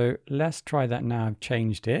 So let's try that now. I've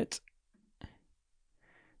changed it.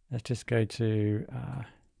 Let's just go to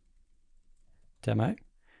demo.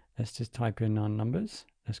 Let's just type in our numbers.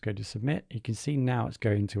 Let's go to submit. You can see now it's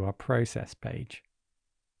going to our process page.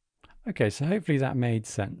 Okay, so hopefully that made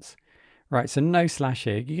sense. Right, so no /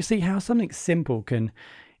 here. You can see how something simple can,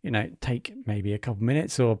 take maybe a couple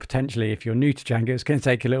minutes, or potentially if you're new to Django, it's going to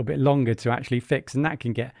take a little bit longer to actually fix, and that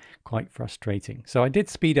can get quite frustrating. So I did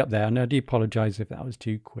speed up there, and I do apologize if that was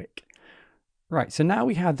too quick. Right, so now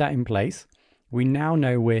we have that in place. We now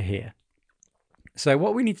know we're here. So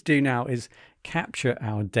what we need to do now is capture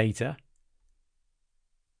our data,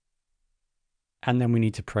 and then we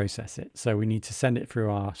need to process it. So we need to send it through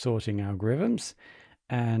our sorting algorithms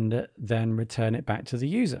and then return it back to the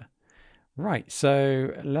user. Right,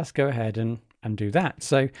 so let's go ahead and do that.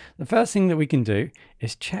 So the first thing that we can do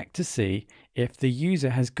is check to see if the user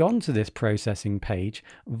has gone to this processing page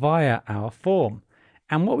via our form.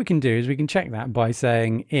 And what we can do is we can check that by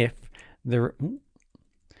saying if the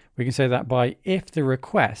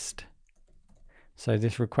request, so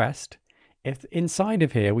this request, if inside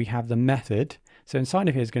of here we have the method, so inside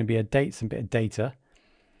of here is going to be a dates and bit of data,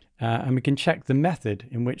 and we can check the method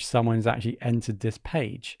in which someone's actually entered this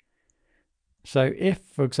page. So if,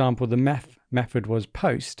 for example, the method was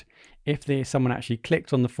post, if someone actually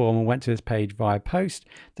clicked on the form and went to this page via post,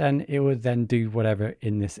 then it would then do whatever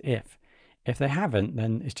in this if. If they haven't,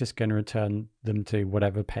 then it's just going to return them to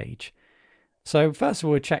whatever page. So first of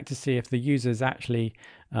all, we'll check to see if the user's actually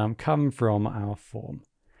come from our form.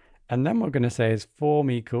 And then what we're going to say is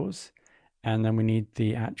form equals, and then we need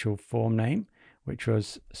the actual form name, which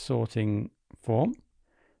was sorting form.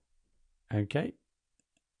 Okay.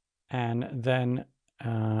 And then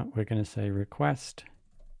we're going to say request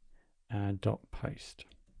dot post.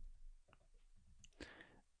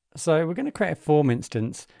 So we're going to create a form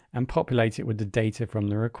instance and populate it with the data from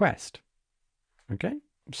the request. Okay.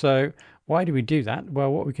 So why do we do that?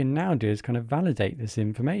 Well, what we can now do is kind of validate this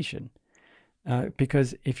information.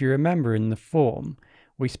 Because if you remember in the form,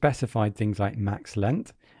 we specified things like max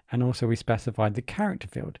length, and also we specified the character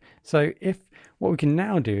field. So what we can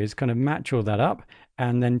now do is kind of match all that up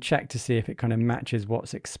and then check to see if it kind of matches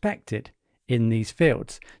what's expected in these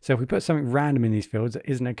fields. So if we put something random in these fields that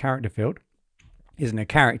isn't a character field, then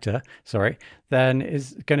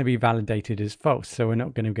it's going to be validated as false. So we're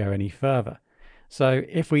not going to go any further. So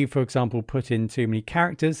if we, for example, put in too many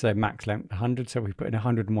characters, so max length 100, so we put in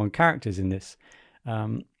 101 characters in this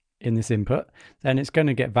input, then it's going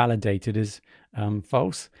to get validated as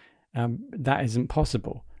false. That isn't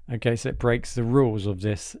possible. Okay, so it breaks the rules of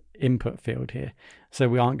this input field here. So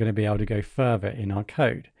we aren't going to be able to go further in our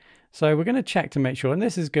code. So we're going to check to make sure, and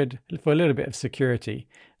this is good for a little bit of security,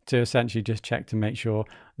 to essentially just check to make sure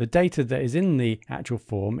the data that is in the actual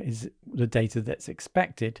form is the data that's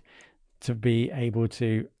expected to be able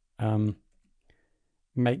to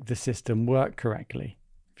make the system work correctly,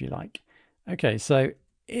 if you like. Okay, so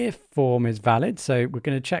if form is valid, so we're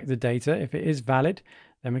going to check the data. If it is valid,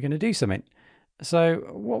 then we're going to do something. So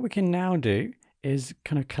what we can now do is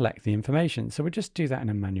kind of collect the information. So we'll just do that in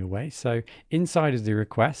a manual way. So inside of the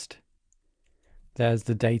request, there's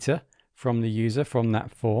the data from the user from that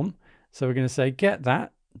form. So we're going to say get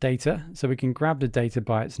that data. So we can grab the data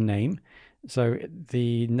by its name. So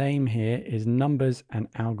the name here is numbers and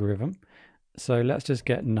algorithm. So let's just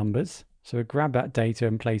get numbers. So we grab that data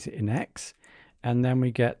and place it in X. And then we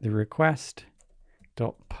get the request.post.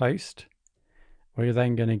 We're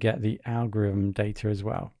then going to get the algorithm data as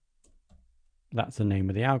well. That's the name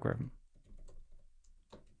of the algorithm.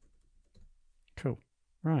 Cool.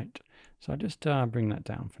 Right. So I'll just bring that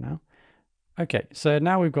down for now. Okay, so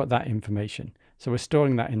now we've got that information. So we're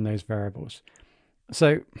storing that in those variables.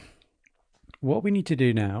 So what we need to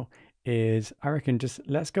do now is, I reckon, just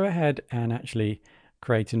let's go ahead and actually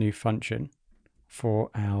create a new function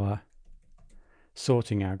for our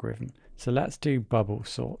sorting algorithm. So let's do bubble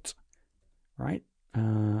sort. Right,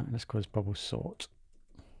 let's call this bubble sort.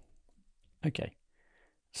 Okay,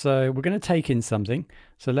 so we're going to take in something.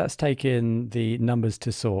 So let's take in the numbers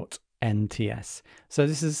to sort NTS. So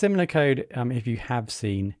this is a similar code if you have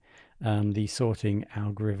seen the sorting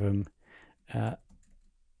algorithm,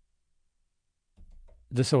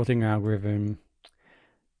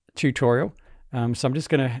 tutorial. So I'm just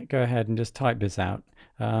going to go ahead and just type this out.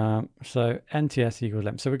 So NTS equals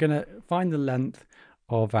length. So we're going to find the length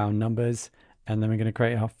of our numbers, and then we're going to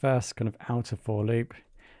create our first kind of outer for loop.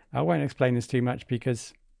 I won't explain this too much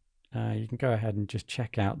because you can go ahead and just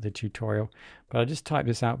check out the tutorial, but I'll just type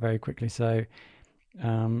this out very quickly. So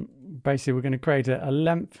basically we're going to create a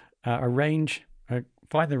length, a range,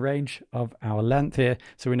 find the range of our length here,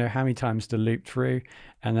 so we know how many times to loop through,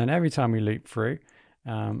 and then every time we loop through,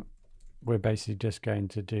 we're basically just going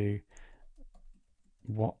to do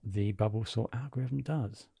what the bubble sort algorithm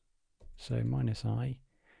does. So -i,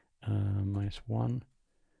 -1.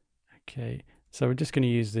 Okay, so we're just going to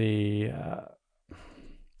use the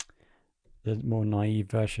more naive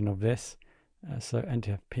version of this. So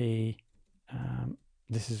NTFP,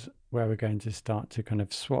 this is where we're going to start to kind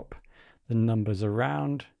of swap the numbers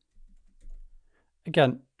around.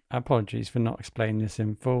 Again, apologies for not explaining this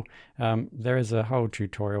in full. There is a whole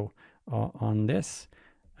tutorial on this.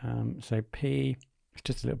 So P, it's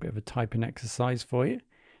just a little bit of a typing exercise for you.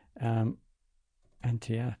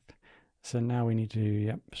 NTF. So now we need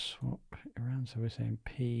to swap around. So we're saying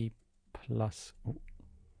P plus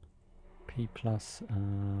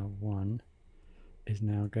 1 is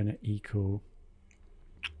now going to equal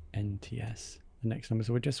NTS, the next number.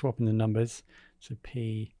 So we're just swapping the numbers. So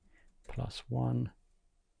P plus 1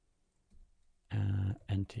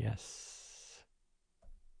 NTS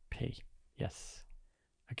P. Yes.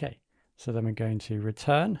 Okay. So then we're going to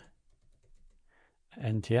return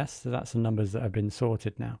NTS. So that's the numbers that have been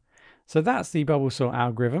sorted now. So that's the bubble sort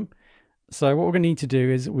algorithm. So what we're going to need to do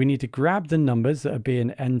is we need to grab the numbers that are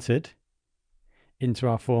being entered into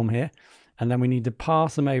our form here, and then we need to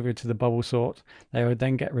pass them over to the bubble sort. They would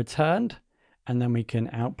then get returned, and then we can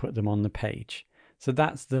output them on the page. So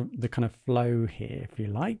that's the kind of flow here, if you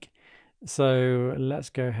like. So let's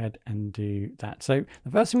go ahead and do that. So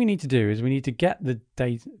the first thing we need to do is we need to get the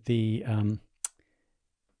data,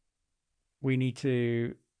 we need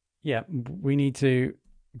to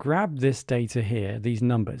grab this data here, these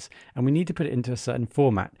numbers, and we need to put it into a certain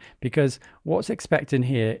format, because what's expected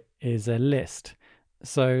here is a list.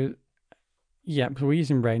 So yeah, we're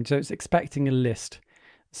using range, so it's expecting a list.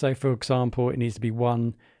 So for example, it needs to be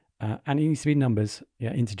 1 and it needs to be numbers,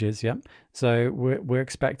 integers. So we're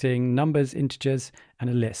expecting numbers, integers, and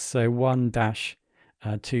a list. So 1 dash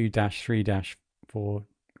 2 dash 3 dash 4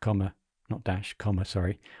 comma, not dash, comma,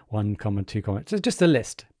 sorry, 1 comma 2 comma. So just a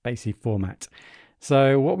list, basically format.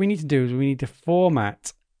 So what we need to do is we need to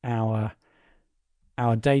format our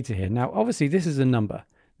data here. Now, obviously, this is a number.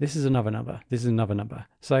 This is another number. This is another number.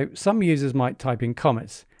 So some users might type in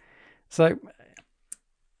commas. So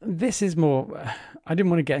this is more, I didn't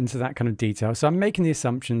want to get into that kind of detail. So I'm making the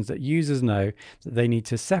assumptions that users know that they need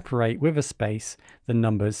to separate with a space the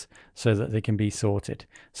numbers so that they can be sorted.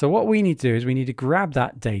 So what we need to do is we need to grab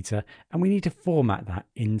that data and we need to format that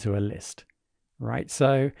into a list, right?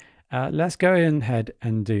 So let's go ahead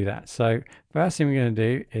and do that. So first thing we're going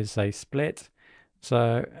to do is say split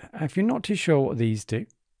So if you're not too sure what these do,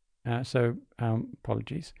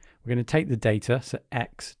 apologies, we're going to take the data, so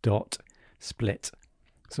x dot split.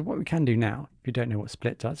 So what we can do now, if you don't know what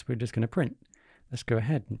split does, we're just going to print. Let's go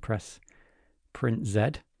ahead and press print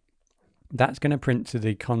Z. That's going to print to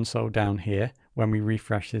the console down here when we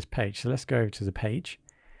refresh this page. So let's go to the page.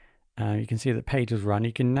 You can see that page is run.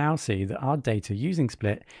 You can now see that our data using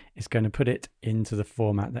split is going to put it into the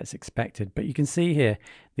format that's expected. But you can see here,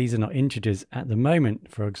 these are not integers at the moment,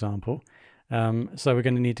 for example. So we're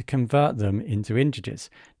going to need to convert them into integers.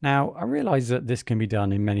 Now, I realize that this can be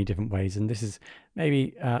done in many different ways, and this is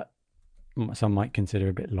maybe some might consider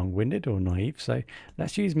a bit long-winded or naive. So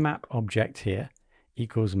let's use map object here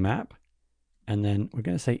equals map, and then we're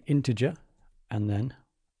going to say integer, and then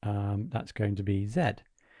that's going to be Z.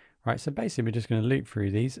 Right, so basically we're just going to loop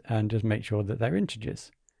through these and just make sure that they're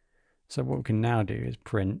integers. So what we can now do is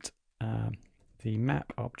print the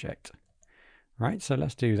map object. Right, so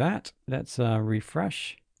let's do that. Let's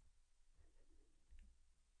refresh.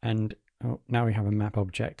 And now we have a map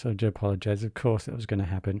object. I do apologize. Of course it was going to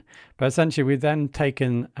happen. But essentially we've then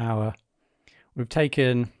taken a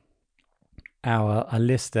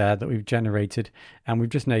list there that we've generated, and we've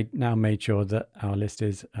just now made sure that our list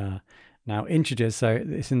is now integers, so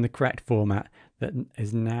it's in the correct format that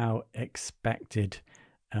is now expected.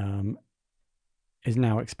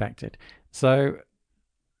 So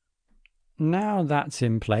now that's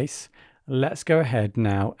in place, let's go ahead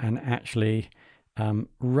now and actually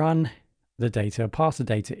run the data, pass the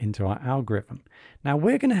data into our algorithm. Now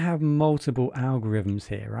we're going to have multiple algorithms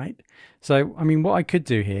here, right? So I mean, what I could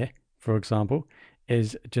do here, for example,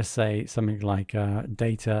 is just say something like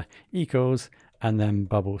data equals and then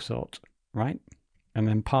bubble sort, right? And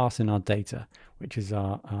then pass in our data, which is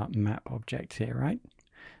our map object here, right?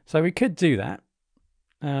 So we could do that.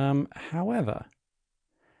 However,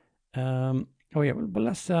 oh yeah, well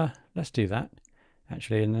let's do that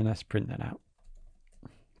actually, and then let's print that out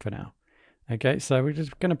for now. Okay, so we're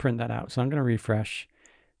just going to print that out. So I'm going to refresh,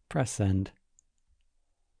 press send,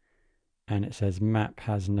 and it says map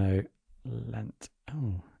has no length.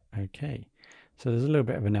 Oh, okay. So there's a little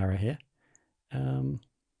bit of an error here. Oh,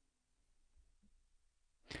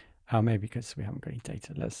 maybe because we haven't got any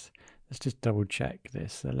data. Let's just double check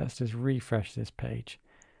this. So let's just refresh this page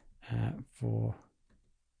to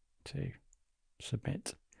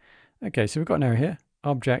submit. Okay, so we've got an error here.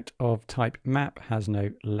 Object of type map has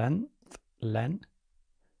no length. Len.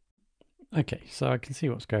 Okay, so I can see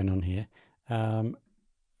what's going on here.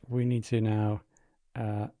 We need to now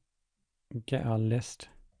get our list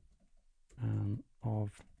of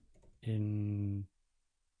integers,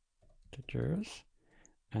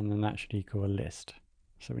 and then that should equal a list.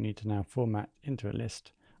 So we need to now format into a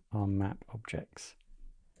list our map objects.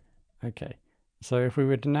 Okay, so if we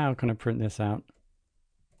were to now kind of print this out,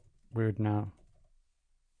 we would now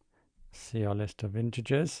see our list of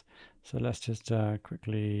integers. So let's just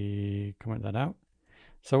quickly comment that out.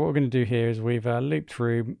 So what we're going to do here is we've looped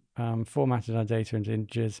through, formatted our data into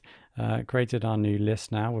integers, created our new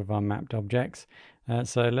list now with our mapped objects.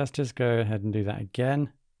 So let's just go ahead and do that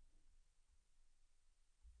again.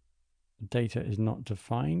 Data is not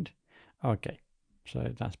defined. Okay,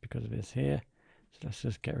 so that's because of this here. So let's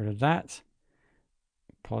just get rid of that.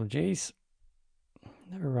 Apologies.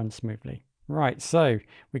 Never runs smoothly. Right, so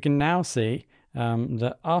we can now see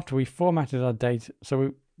that after we formatted our data,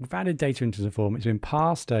 so we've added data into the form, it's been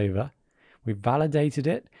passed over, we've validated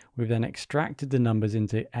it, we've then extracted the numbers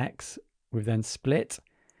into X, we've then split,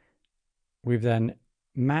 we've then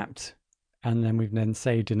mapped, and then we've then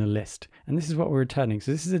saved in a list. And this is what we're returning.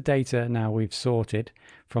 So this is the data now we've sorted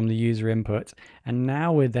from the user input, and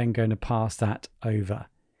now we're then going to pass that over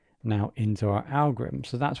now into our algorithm.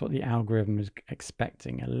 So that's what the algorithm is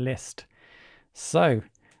expecting, a list. So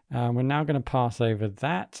we're now going to pass over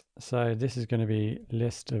that. So this is going to be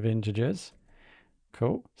list of integers.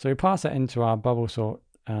 Cool. So we pass that into our bubble sort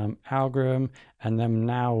algorithm, and then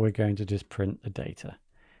now we're going to just print the data.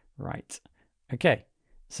 Right. Okay.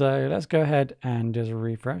 So let's go ahead and just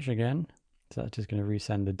refresh again. So that's just going to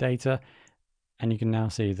resend the data, and you can now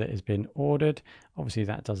see that it's been ordered. Obviously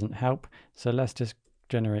that doesn't help. So let's just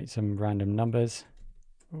generate some random numbers.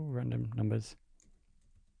 Oh, random numbers.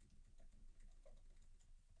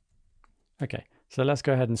 Okay, so let's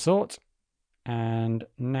go ahead and sort. And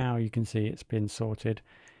now you can see it's been sorted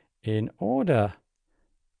in order.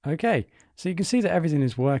 Okay, so you can see that everything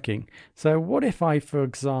is working. So what if I, for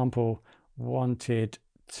example, wanted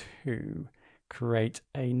to create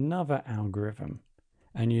another algorithm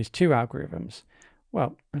and use two algorithms?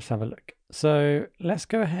 Well, let's have a look. So let's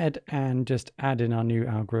go ahead and just add in our new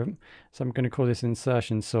algorithm. So I'm going to call this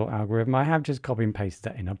insertion sort algorithm. I have just copy and pasted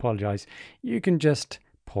that in. I apologize. You can just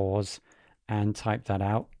pause and type that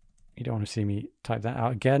out. You don't want to see me type that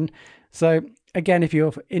out again. So again, if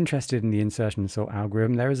you're interested in the insertion sort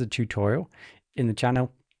algorithm, there is a tutorial in the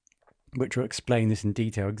channel which will explain this in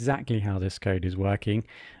detail, exactly how this code is working.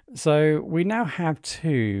 So we now have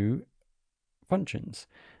two functions.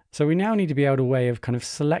 So we now need to be able to way of kind of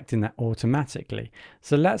selecting that automatically.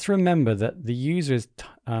 So let's remember that the user is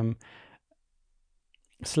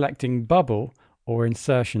selecting bubble or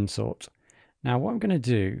insertion sort. Now what I'm going to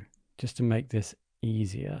do, just to make this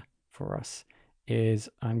easier for us, is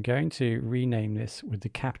I'm going to rename this with the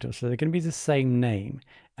capital. So they're going to be the same name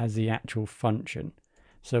as the actual function.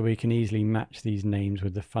 So we can easily match these names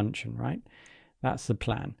with the function, right? That's the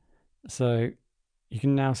plan. So you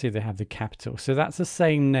can now see they have the capital. So that's the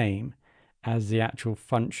same name as the actual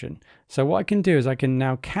function. So what I can do is I can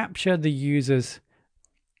now capture the user's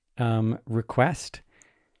request,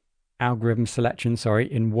 algorithm selection,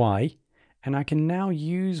 sorry, in Y. And I can now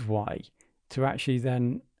use Y to actually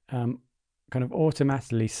then kind of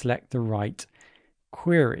automatically select the right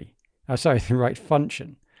query. The right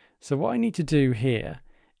function. So what I need to do here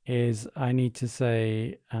is I need to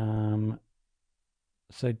say,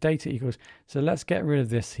 so data equals, so let's get rid of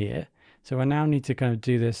this here. So I now need to kind of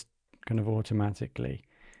do this kind of automatically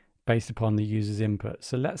based upon the user's input.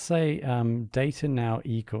 So let's say data now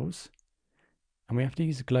equals, and we have to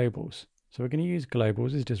use globals. So we're going to use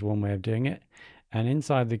globals is just one way of doing it. And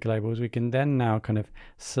inside the globals, we can then now kind of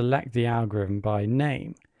select the algorithm by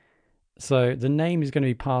name. So the name is going to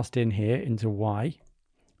be passed in here into Y.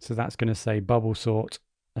 So that's going to say bubble sort.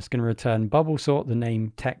 That's going to return bubble sort, the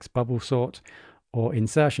name text bubble sort, or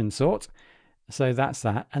insertion sort. So that's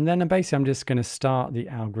that. And then basically I'm just going to start the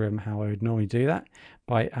algorithm how I would normally do that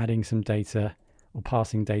by adding some data or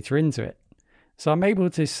passing data into it. So I'm able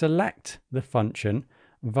to select the function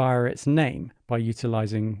via its name by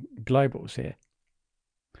utilizing globals here.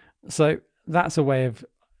 So that's a way of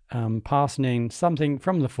passing in something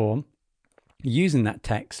from the form, using that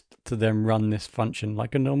text to then run this function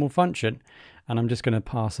like a normal function. And I'm just going to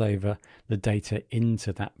pass over the data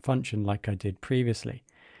into that function like I did previously.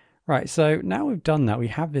 Right, so now we've done that, we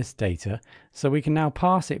have this data, so we can now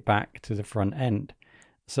pass it back to the front end.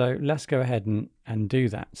 So let's go ahead and do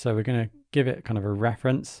that. So we're going to give it kind of a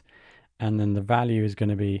reference, and then the value is going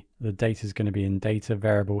to be, the data is going to be in data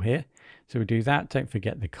variable here. So we do that, don't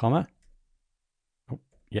forget the comma. Oh,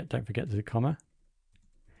 yeah, don't forget the comma.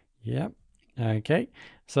 Yep, okay.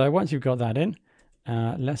 So once you've got that in,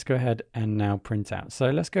 let's go ahead and now print out.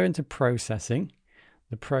 So let's go into processing,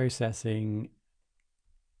 the processing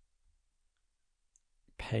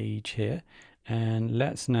page here, and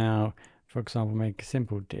let's now, for example, make a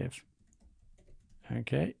simple div.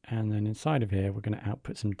 Okay, and then inside of here, we're going to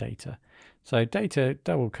output some data. So data,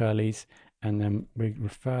 double curlies, and then we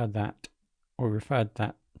referred that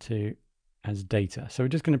to as data. So we're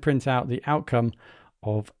just going to print out the outcome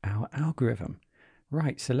of our algorithm.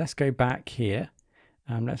 Right, so let's go back here.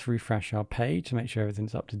 Let's refresh our page to make sure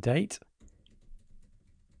everything's up to date.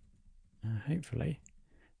 Hopefully,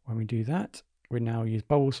 when we do that, we now use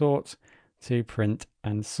bubble sort to print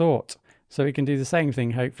and sort. So we can do the same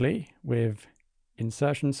thing, hopefully, with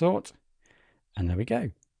insertion sort. And there we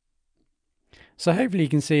go. So hopefully you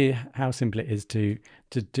can see how simple it is to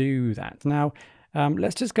do that. Now,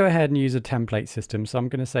 let's just go ahead and use a template system. So I'm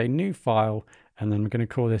going to say new file, and then we're going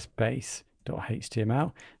to call this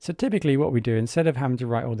base.html. So typically what we do, instead of having to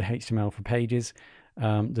write all the HTML for pages,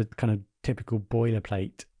 the kind of typical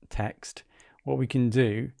boilerplate text, what we can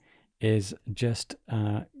do is just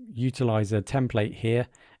utilize a template here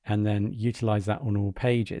and then utilize that on all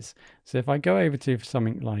pages. So if I go over to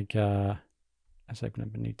something like, let's open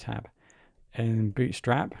up a new tab in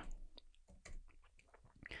Bootstrap.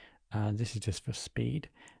 This is just for speed.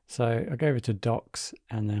 So I go over to docs,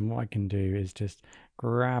 and then what I can do is just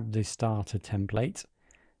grab the starter template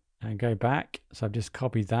and go back. So I've just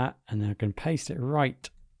copied that, and then I can paste it right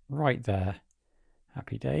there.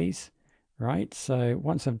 Happy days. Right, so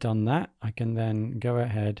once I've done that, I can then go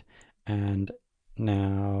ahead and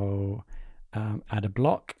now add a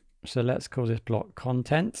block. So let's call this block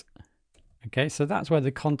content. Okay, so that's where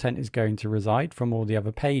the content is going to reside from all the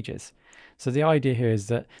other pages. So the idea here is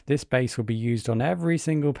that this base will be used on every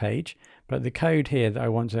single page, but the code here that I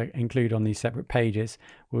want to include on these separate pages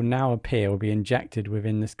will now appear, will be injected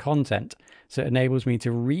within this content. So it enables me to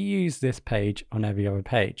reuse this page on every other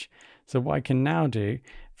page. So what I can now do,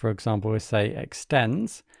 for example, is say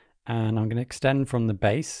extends, and I'm going to extend from the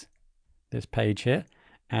base, this page here,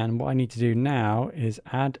 And what I need to do now is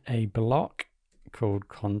add a block called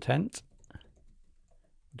content.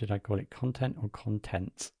 Did I call it content or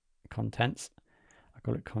contents? Contents. I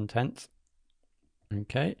call it contents.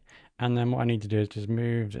 Okay. And then what I need to do is just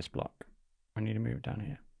move this block. I need to move it down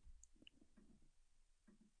here.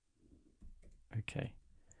 Okay.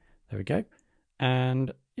 There we go.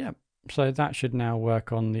 And yeah, so that should now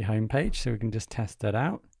work on the home page. So we can just test that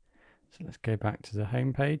out. So let's go back to the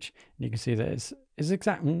home page. You can see that it's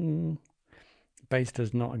exact. Base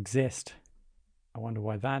does not exist. I wonder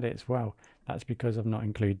why that is. Well, that's because I've not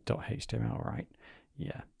included .html, right?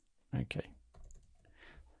 Yeah. Okay.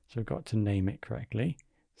 So we've got to name it correctly.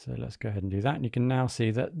 So let's go ahead and do that. And you can now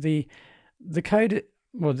see that the code,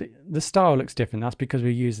 well, the style looks different. That's because we're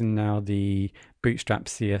using now the Bootstrap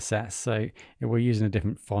CSS. So we're using a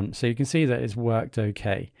different font. So you can see that it's worked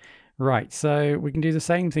okay. Right. So we can do the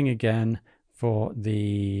same thing again for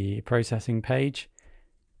the processing page.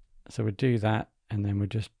 So we'll do that. And then we'll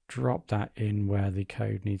just drop that in where the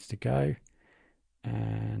code needs to go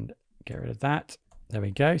and get rid of that. There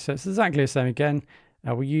we go. So it's exactly the same again.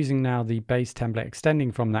 We're using now the base template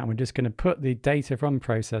extending from that. And we're just going to put the data from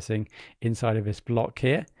processing inside of this block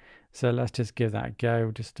here. So let's just give that a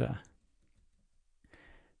go. Just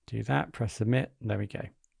do that, press submit. There we go.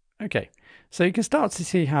 Okay. So you can start to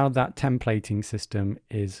see how that templating system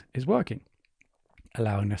is working,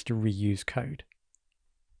 allowing us to reuse code.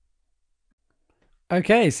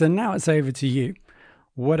 Okay, so now it's over to you.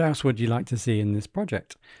 What else would you like to see in this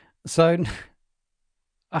project? So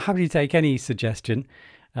I'm happy to take any suggestion.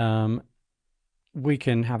 We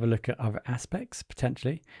can have a look at other aspects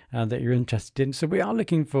potentially that you're interested in. So we are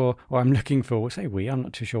looking for, or I'm looking for, we'll say we, I'm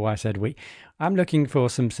not too sure why I said we. I'm looking for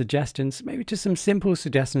some suggestions, maybe just some simple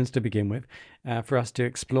suggestions to begin with for us to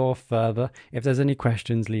explore further. If there's any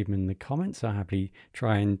questions, leave them in the comments. I'll happily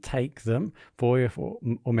try and take them for you,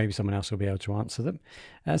 or maybe someone else will be able to answer them.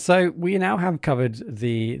 So we now have covered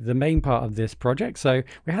the main part of this project. So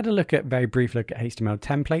we had a look at, very brief look at HTML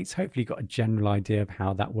templates. Hopefully you got a general idea of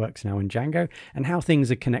how that works now in Django and how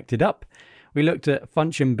things are connected up. We looked at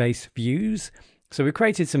function-based views. So we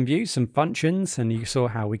created some views, some functions, and you saw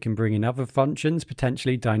how we can bring in other functions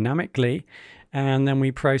potentially dynamically. And then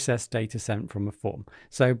we processed data sent from a form.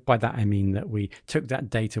 So by that, I mean that we took that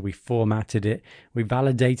data, we formatted it, we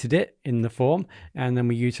validated it in the form, and then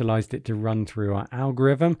we utilized it to run through our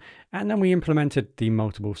algorithm. And then we implemented the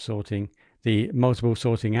multiple sorting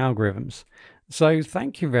algorithms. So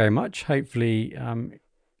thank you very much. Hopefully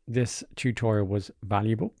this tutorial was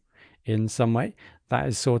valuable in some way. That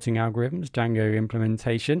is sorting algorithms, Django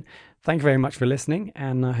implementation. Thank you very much for listening,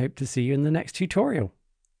 and I hope to see you in the next tutorial.